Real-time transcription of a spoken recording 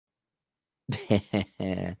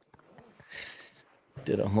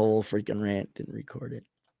Did a whole freaking rant, didn't record it.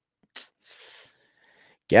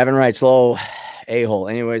 Gavin writes, low a-hole.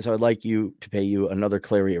 Anyways, I would like you to pay you another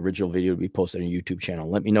Clary original video to be posted on your YouTube channel.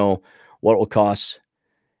 Let me know what it will cost,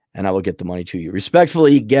 and I will get the money to you.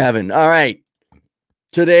 Respectfully, Gavin. All right.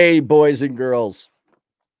 Today, boys and girls,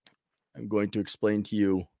 I'm going to explain to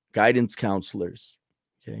you guidance counselors.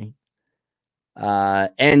 Okay.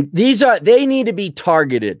 And they need to be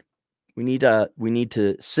targeted. We need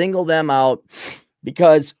to single them out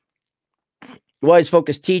because you always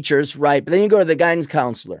focus teachers, right? But then you go to the guidance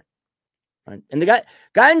counselor, right? And the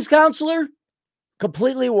guidance counselor,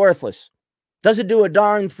 completely worthless. Doesn't do a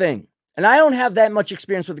darn thing. And I don't have that much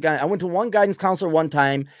experience with the guy. I went to one guidance counselor one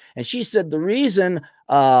time, and she said the reason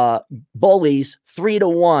bullies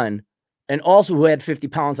 3-to-1 and also who had 50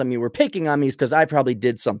 pounds on me were picking on me is because I probably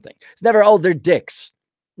did something. It's never, oh, they're dicks.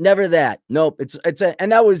 Never that. Nope.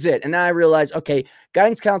 And that was it. And then I realized, okay,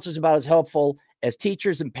 guidance counselors about as helpful as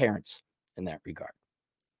teachers and parents in that regard.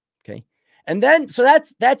 Okay. And then, so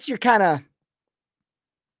that's your kind of,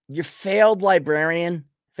 your failed librarian.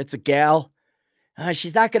 If it's a gal,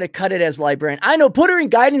 she's not going to cut it as librarian. I know, put her in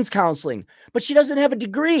guidance counseling, but she doesn't have a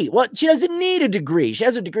degree. Well, she doesn't need a degree. She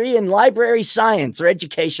has a degree in library science or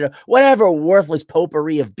education or whatever worthless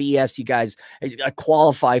potpourri of BS you guys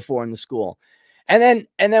qualify for in the school. And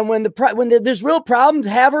then when there's real problems,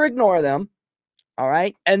 have her ignore them. All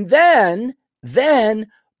right. And then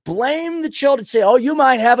blame the children. Say, oh, you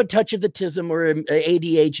might have a touch of autism or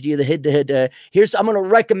ADHD, the head. Here's, I'm going to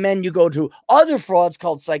recommend you go to other frauds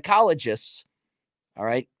called psychologists. All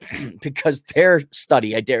right. Because their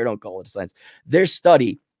study, I dare don't call it science, their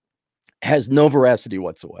study has no veracity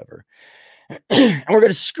whatsoever. And we're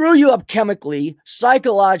going to screw you up chemically,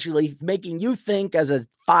 psychologically, making you think as a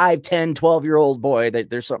 5, 10, 12-year-old boy that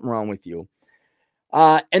there's something wrong with you.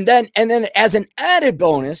 And then as an added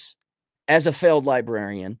bonus, as a failed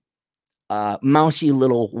librarian, mousy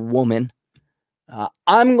little woman,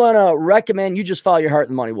 I'm going to recommend you just follow your heart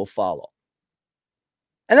and money will follow.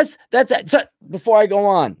 And that's it. So before I go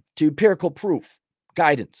on to empirical proof,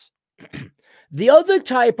 guidance. The other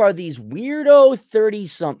type are these weirdo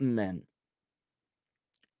 30-something men.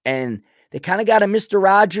 And they kind of got a Mr.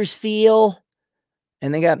 Rogers feel.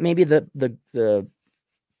 And they got maybe the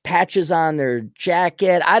patches on their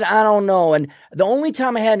jacket. I don't know. And the only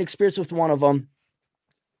time I had an experience with one of them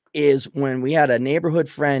is when we had a neighborhood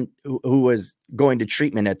friend who was going to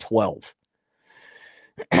treatment at 12.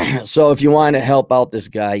 So if you want to help out this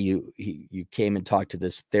guy, you came and talked to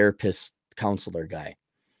this therapist counselor guy.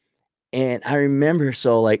 And I remember,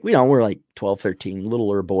 so like, we're like 12, 13,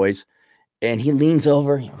 littler boys. And he leans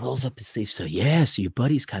over, he rolls up his sleeve. So yeah, so your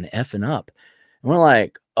buddy's kind of effing up. And we're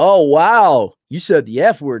like, oh, wow. You said the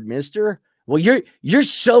F word, mister. Well, you're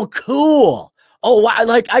so cool. Oh, wow.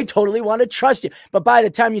 Like, I totally want to trust you. But by the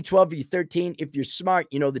time you're 12 or you're 13, if you're smart,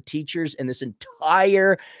 the teachers and this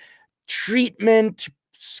entire treatment,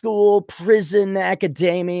 school, prison,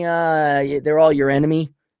 academia, they're all your enemy.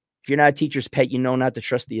 If you're not a teacher's pet, you know not to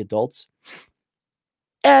trust the adults.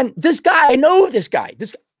 And this guy, I know this guy,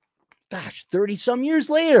 gosh, 30-some years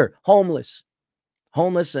later, homeless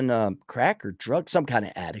and crack or drug, some kind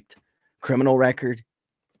of addict, criminal record.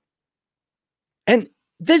 And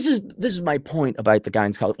this is my point about the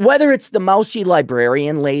guidance counselor. Whether it's the mousy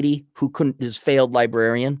librarian lady who is failed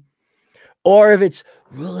librarian, or if it's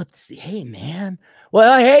roll up to say, hey man,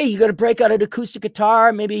 well, hey, you got to break out an acoustic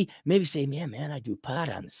guitar, maybe say, man, I do pot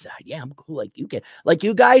on the side. Yeah, I'm cool like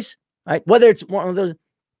you guys, right? Whether it's one of those.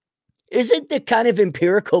 Isn't the kind of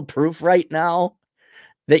empirical proof right now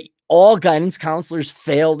that all guidance counselors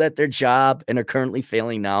failed at their job and are currently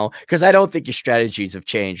failing now? Because I don't think your strategies have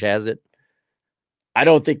changed, has it? I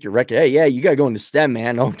don't think you're hey, yeah, you got to go into STEM,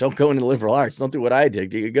 man. No, don't go into liberal arts. Don't do what I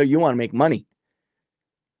did. You want to make money.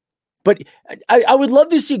 But I would love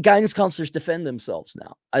to see guidance counselors defend themselves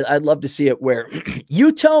now. I'd love to see it where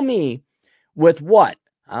you tell me with what?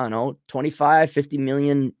 I don't know, 25, 50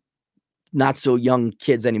 million not so young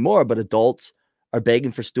kids anymore, but adults are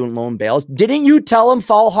begging for student loan bails. Didn't you tell them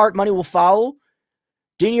follow heart, money will follow?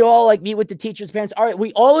 Didn't you all meet with the teachers' parents? All right,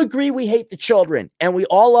 we all agree we hate the children and we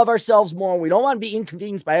all love ourselves more. And we don't want to be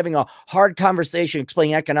inconvenienced by having a hard conversation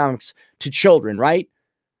explaining economics to children, right?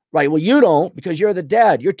 Right. Well, you don't because you're the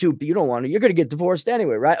dad. You don't want to. You're going to get divorced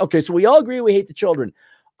anyway, right? Okay, so we all agree we hate the children.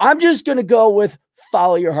 I'm just going to go with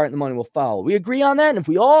follow your heart and the money will follow. We agree on that. And if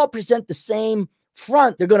we all present the same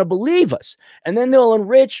front, they're going to believe us. And then they'll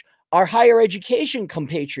enrich our higher education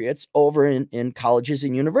compatriots over in colleges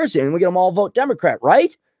and universities. And we get them all vote Democrat,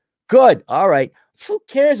 right? Good. All right. Who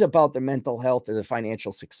cares about their mental health or their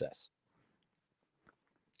financial success?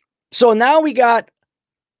 So now we got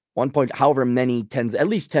however many at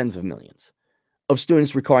least tens of millions of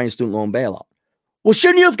students requiring student loan bailout. Well,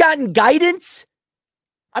 shouldn't you have gotten guidance?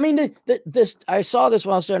 I mean, I saw this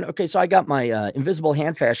while I was doing. Okay, so I got my invisible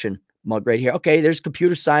hand fashion mug right here. Okay, there's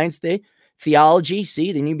computer science, theology.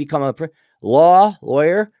 See, then you become a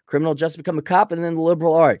lawyer, criminal justice, become a cop, and then the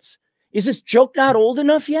liberal arts. Is this joke not old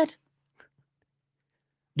enough yet?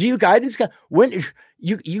 Do you guidance when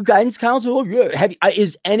you guidance counsel?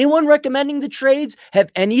 Is anyone recommending the trades? Have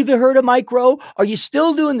any of you heard of micro? Are you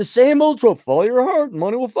still doing the same old trope? Follow your heart,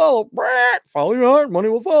 money will follow. Follow your heart, money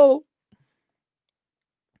will follow.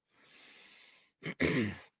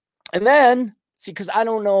 And then, see, because I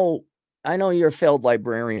don't know, I know you're a failed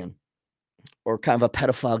librarian or kind of a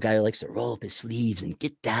pedophile guy who likes to roll up his sleeves and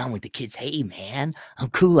get down with the kids. Hey, man, I'm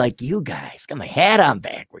cool like you guys. Got my hat on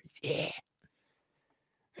backwards. Yeah.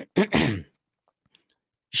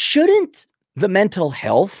 Shouldn't the mental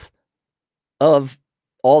health of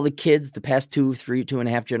all the kids the past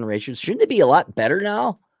 2.5 generations, shouldn't it be a lot better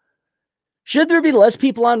now? Should there be less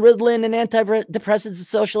people on Ritalin and antidepressants and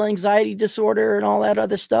social anxiety disorder and all that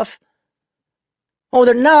other stuff? Oh,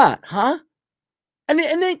 they're not, huh? And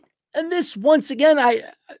this, once again,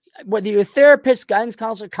 whether you're a therapist, guidance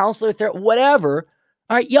counselor, whatever,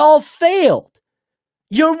 all right, y'all failed.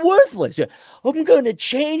 You're worthless. I'm going to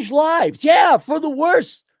change lives. Yeah, for the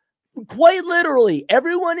worse. Quite literally,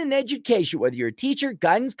 everyone in education, whether you're a teacher,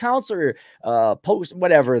 guidance counselor,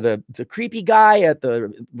 whatever, the creepy guy at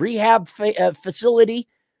the rehab facility,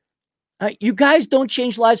 you guys don't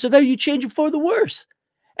change lives, so better you change it for the worse.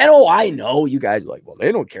 And I know you guys are like, well,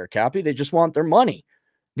 they don't care, Cappy. They just want their money.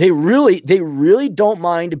 They really don't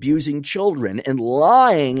mind abusing children and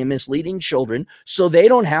lying and misleading children so they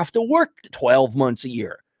don't have to work 12 months a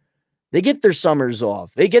year. They get their summers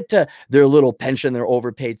off. They get to their little pension, their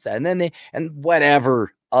overpaid side, and then and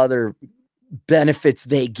whatever other benefits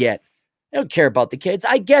they get. They don't care about the kids.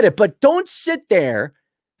 I get it, but don't sit there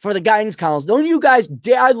for the guidance counselors. Don't you guys?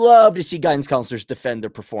 I'd love to see guidance counselors defend their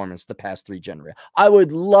performance the past 3 generations. I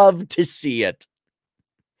would love to see it.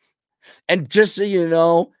 And just so you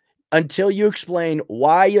know, until you explain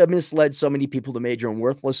why you misled so many people to major in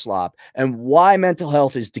worthless slop and why mental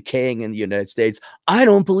health is decaying in the United States, I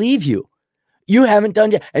don't believe you. You haven't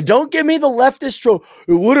done yet. And don't give me the leftist trope.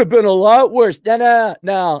 It would have been a lot worse.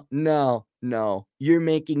 No. You're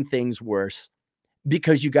making things worse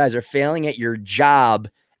because you guys are failing at your job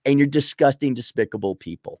and you're disgusting, despicable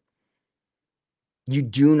people. You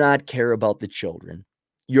do not care about the children.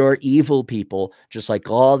 You're evil people, just like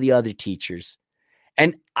all the other teachers.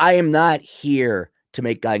 And I am not here to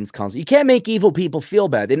make guidance counselors. You can't make evil people feel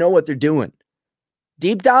bad. They know what they're doing.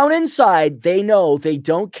 Deep down inside, they know they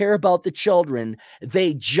don't care about the children.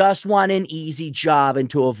 They just want an easy job and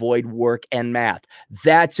to avoid work and math.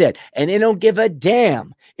 That's it. And they don't give a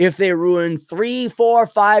damn if they ruin 3, 4,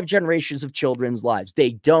 5 generations of children's lives.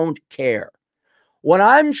 They don't care. What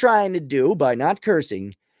I'm trying to do by not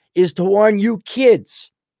cursing is to warn you kids,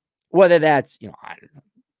 whether that's, I don't know,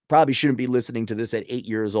 probably shouldn't be listening to this at 8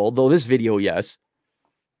 years old, though this video, yes.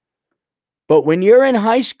 But when you're in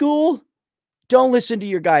high school, don't listen to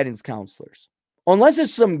your guidance counselors. Unless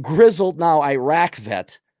it's some grizzled now Iraq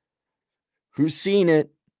vet who's seen it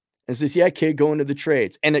and says, yeah, kid, go into the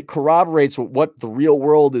trades. And it corroborates what the real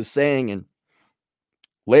world is saying in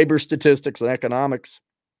labor statistics and economics.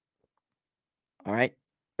 All right.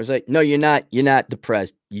 I was like, no, you're not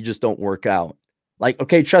depressed. You just don't work out. Like,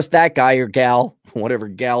 okay, trust that guy or gal, whatever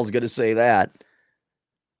gal's going to say that.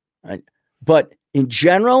 Right. But in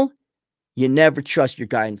general, you never trust your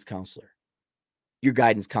guidance counselor. Your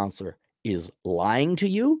guidance counselor is lying to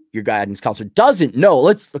you. Your guidance counselor doesn't know.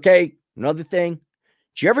 Another thing.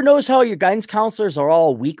 Did you ever notice how your guidance counselors are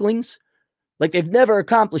all weaklings? Like they've never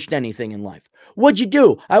accomplished anything in life. What'd you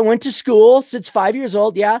do? I went to school since 5 years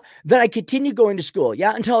old. Yeah. Then I continued going to school.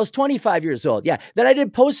 Yeah. Until I was 25 years old. Yeah. Then I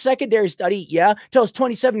did post-secondary study. Yeah. Until I was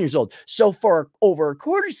 27 years old. So for over a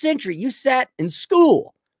quarter century, you sat in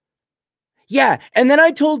school. Yeah. And then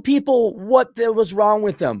I told people what was wrong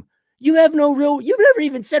with them. You've never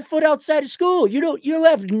even set foot outside of school. You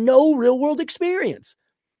have no real world experience.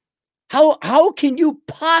 How can you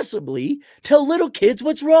possibly tell little kids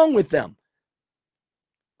what's wrong with them?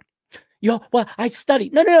 Well, I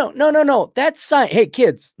studied. No. That's science. Hey,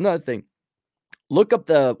 kids, another thing. Look up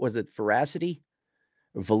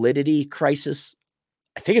validity crisis.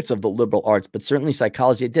 I think it's of the liberal arts, but certainly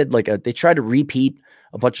psychology. They tried to repeat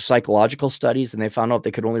a bunch of psychological studies and they found out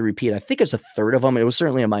they could only repeat, I think it's 1/3 of them. It was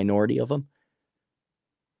certainly a minority of them.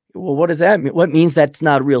 Well, what does that mean? What means that's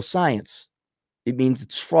not real science? It means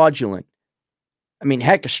it's fraudulent. I mean,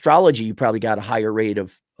 heck, astrology, you probably got a higher rate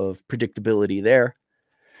of of predictability there.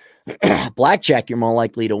 Blackjack, you're more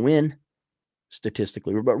likely to win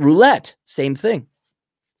statistically, but roulette, same thing.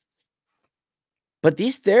 But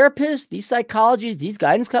these therapists, these psychologists, these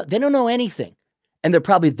guidance, they don't know anything. And they're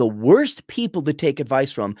probably the worst people to take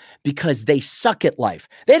advice from because they suck at life.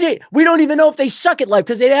 We don't even know if they suck at life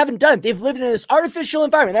because they haven't done it. They've lived in this artificial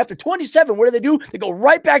environment. After 27, what do? They go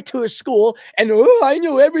right back to a school and, oh, I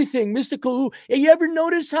know everything, mystical. You ever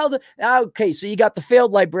notice how okay, so you got the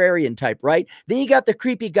failed librarian type, right? Then you got the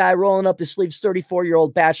creepy guy rolling up his sleeves,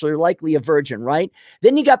 34-year-old bachelor, likely a virgin, right?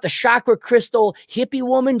 Then you got the chakra crystal hippie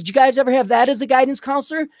woman. Did you guys ever have that as a guidance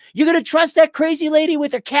counselor? You're going to trust that crazy lady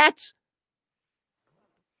with her cats?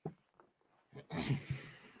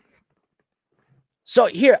 So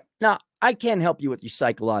here, now I can't help you with your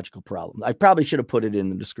psychological problem. I probably should have put it in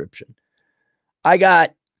the description. I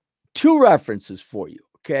got 2 references for you,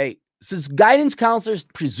 okay? Since guidance counselors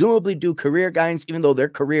presumably do career guidance, even though their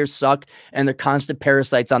careers suck and they're constant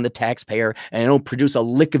parasites on the taxpayer and they don't produce a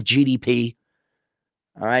lick of GDP.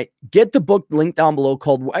 All right, get the book linked down below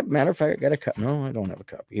called, matter of fact, I got a copy. No, I don't have a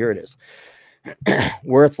copy. Here it is.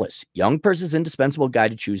 Worthless. Young person's indispensable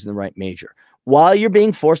guide to choosing the right major. While you're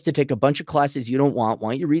being forced to take a bunch of classes you don't want,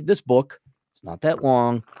 why don't you read this book? It's not that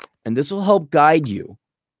long, and this will help guide you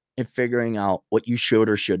in figuring out what you should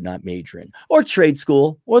or should not major in, or trade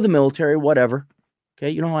school, or the military, whatever.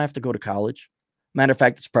 Okay, you don't have to go to college. Matter of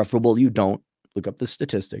fact, it's preferable you don't. Look up the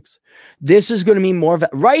statistics. This is going to be more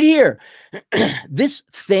right here. This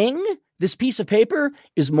piece of paper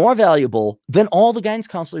is more valuable than all the guidance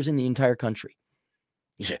counselors in the entire country.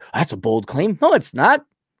 You say, that's a bold claim. No, it's not.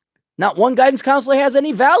 Not one guidance counselor has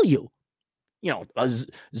any value. You know,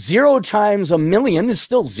 0 times a million is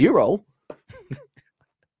still 0.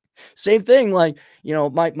 Same thing, like, you know,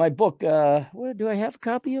 my book, what do I have a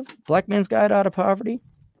copy of? Black Man's Guide Out of Poverty?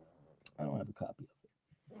 I don't have a copy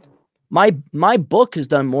of it. My book has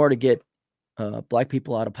done more to get black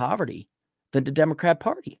people out of poverty than the Democrat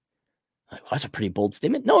Party. Like, well, that's a pretty bold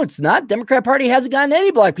statement. No, it's not. Democrat Party hasn't gotten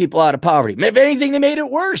any black people out of poverty. If anything, they made it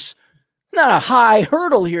worse. Not a high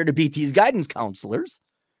hurdle here to beat these guidance counselors.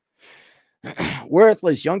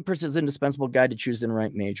 Worthless. Young person's indispensable guide to choosing the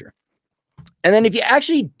right major. And then if you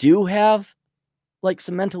actually do have like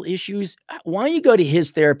some mental issues, why don't you go to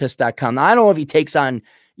histherapist.com? Now, I don't know if he takes on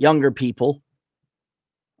younger people.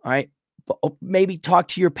 All right. But maybe talk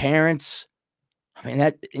to your parents. I mean,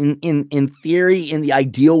 that in theory, in the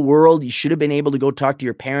ideal world, you should have been able to go talk to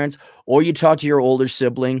your parents, or you talk to your older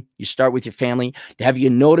sibling. You start with your family. Have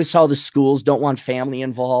you noticed how the schools don't want family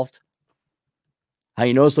involved? How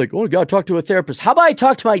you notice, like, oh, you got to talk to a therapist. How about I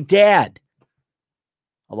talk to my dad?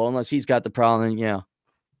 Although, unless he's got the problem, then, yeah,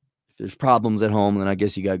 if there's problems at home, then I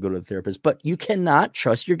guess you got to go to the therapist. But you cannot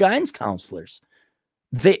trust your guidance counselors.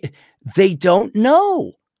 They don't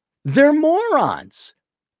know. They're morons.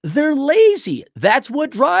 They're lazy. That's what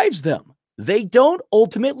drives them. They don't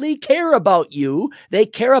ultimately care about you. They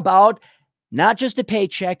care about not just a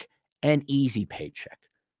paycheck, an easy paycheck.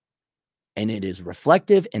 And it is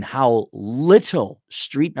reflective in how little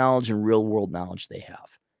street knowledge and real world knowledge they have.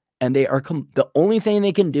 And they are the only thing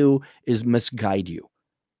they can do is misguide you.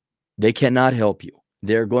 They cannot help you.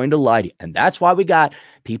 They're going to lie to you. And that's why we got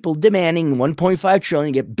people demanding 1.5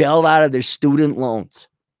 trillion to get bailed out of their student loans.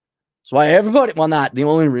 That's why everybody, well, not the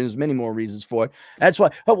only reason, many more reasons for it. That's why,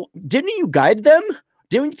 oh, didn't you guide them?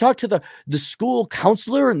 Didn't you talk to the school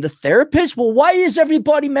counselor and the therapist? Well, why is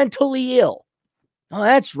everybody mentally ill? Oh,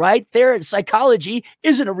 that's right. Psychology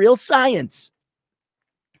isn't a real science.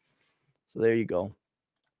 So there you go.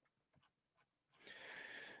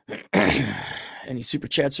 Any super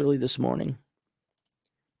chats early this morning?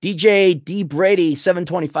 DJ D Brady,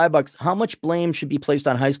 $725. How much blame should be placed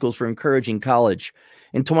on high schools for encouraging college?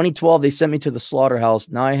 In 2012, they sent me to the slaughterhouse.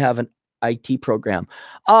 Now I have an IT program.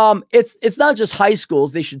 It's not just high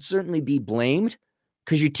schools. They should certainly be blamed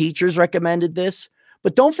because your teachers recommended this.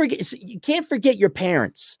 But don't forget, you can't forget your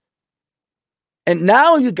parents. And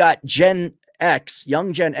now you got Gen X,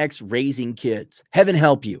 young Gen X raising kids. Heaven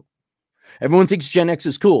help you. Everyone thinks Gen X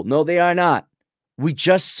is cool. No, they are not. We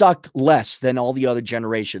just suck less than all the other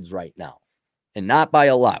generations right now. And not by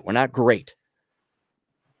a lot. We're not great.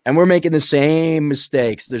 And we're making the same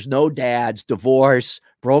mistakes. There's no dads, divorce,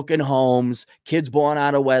 broken homes, kids born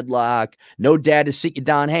out of wedlock, no dad to sit you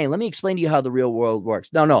down. Hey, let me explain to you how the real world works.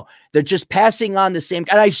 No. They're just passing on the same.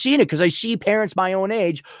 And I've seen it because I see parents my own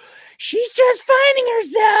age. She's just finding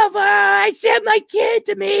herself. I sent my kid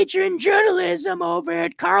to major in journalism over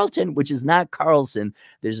at Carleton, which is not Carlson.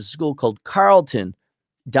 There's a school called Carleton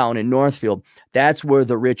down in Northfield. That's where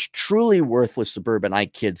the rich, truly worthless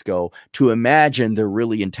suburbanite kids go to imagine they're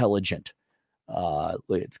really intelligent.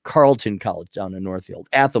 It's Carleton College down in Northfield.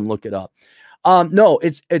 Atham, look it up. No,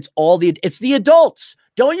 it's the adults.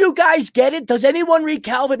 Don't you guys get it? Does anyone read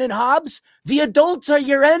Calvin and Hobbes? The adults are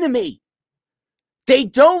your enemy. They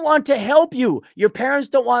don't want to help you. Your parents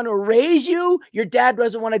don't want to raise you. Your dad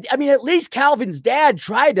doesn't want to. I mean, at least Calvin's dad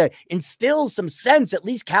tried to instill some sense. At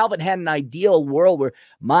least Calvin had an ideal world where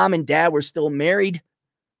mom and dad were still married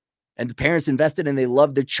and the parents invested and they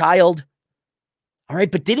loved their child. All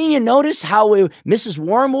right. But didn't you notice how Mrs.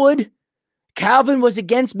 Wormwood, Calvin was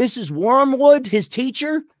against Mrs. Wormwood, his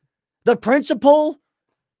teacher, the principal,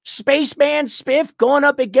 Spaceman Spiff going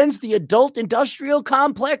up against the adult industrial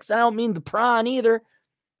complex. I don't mean the prawn either.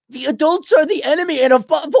 The adults are the enemy. And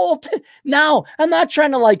now, I'm not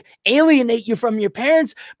trying to like alienate you from your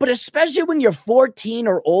parents, but especially when you're 14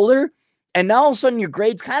 or older, and now all of a sudden your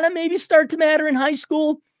grades kind of maybe start to matter in high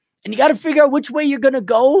school, and you got to figure out which way you're going to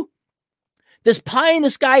go. This pie in the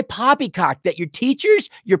sky poppycock that your teachers,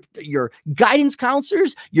 your guidance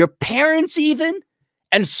counselors, your parents even,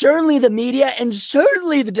 and certainly the media and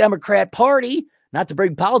certainly the Democrat Party, not to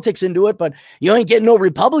bring politics into it, but you ain't getting no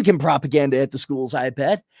Republican propaganda at the schools, I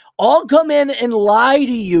bet, all come in and lie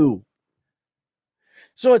to you.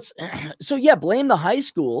 So yeah, blame the high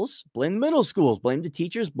schools, blame the middle schools, blame the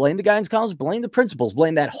teachers, blame the guidance counselors, blame the principals,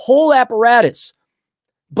 blame that whole apparatus.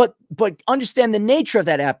 But understand the nature of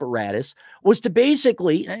that apparatus was to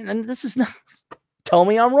basically, and this is not, tell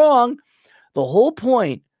me I'm wrong, the whole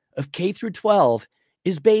point of K through 12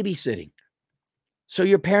 is babysitting. So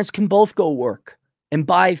your parents can both go work and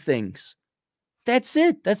buy things. That's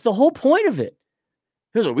it. That's the whole point of it.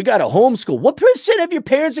 Here's what we got to homeschool. What percent of your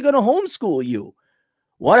parents are going to homeschool you?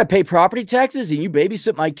 Want to pay property taxes and you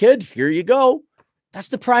babysit my kid? Here you go. That's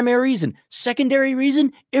the primary reason. Secondary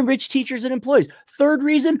reason, enrich teachers and employees. Third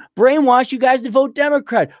reason, brainwash you guys to vote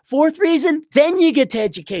Democrat. Fourth reason, then you get to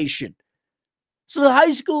education. So the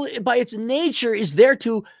high school, by its nature, is there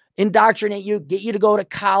to indoctrinate you, get you to go to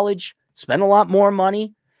college, spend a lot more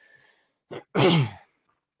money.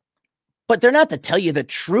 But they're not to tell you the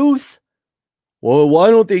truth. Well, why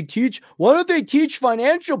don't they teach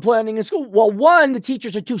financial planning in school? Well, one, the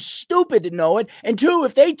teachers are too stupid to know it. And two,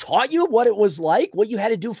 if they taught you what it was like, what you had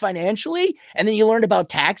to do financially, and then you learned about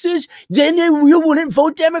taxes, then you wouldn't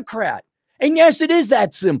vote Democrat. And yes, it is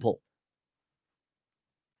that simple.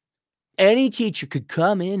 Any teacher could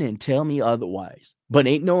come in and tell me otherwise, but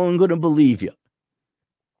ain't no one going to believe you.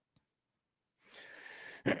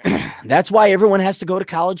 That's why everyone has to go to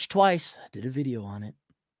college twice. I did a video on it.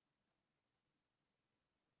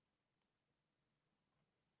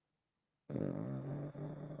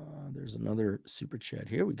 There's another super chat.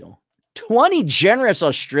 Here we go. 20 generous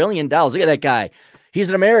Australian dollars. Look at that guy. He's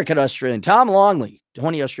an American Australian. Tom Longley,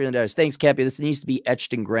 20 Australian dollars. Thanks, Cappy. This needs to be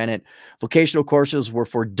etched in granite. Vocational courses were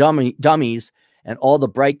for dummies, and all the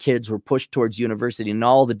bright kids were pushed towards university, and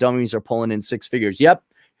all the dummies are pulling in six figures. Yep.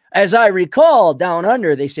 As I recall, down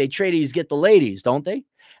under, they say tradies get the ladies, don't they?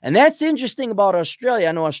 And that's interesting about Australia.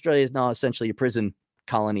 I know Australia is now essentially a prison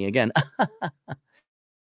colony again.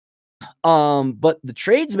 But the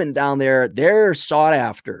tradesmen down there, they're sought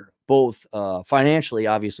after, both financially,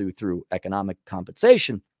 obviously through economic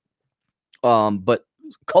compensation, but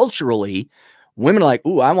culturally, women are like,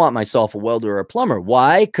 ooh, I want myself a welder or a plumber.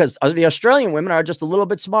 Why? Because the Australian women are just a little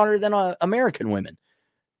bit smarter than American women,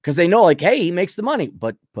 because they know, like, hey, he makes the money,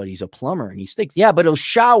 but he's a plumber and he stinks. Yeah, but he'll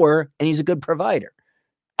shower and he's a good provider.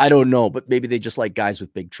 I don't know, but maybe they just like guys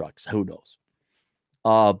with big trucks. Who knows?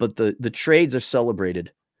 But the trades are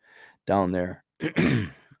celebrated down there.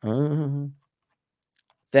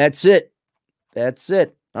 That's it. That's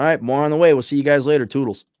it. All right, more on the way. We'll see you guys later.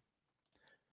 Toodles.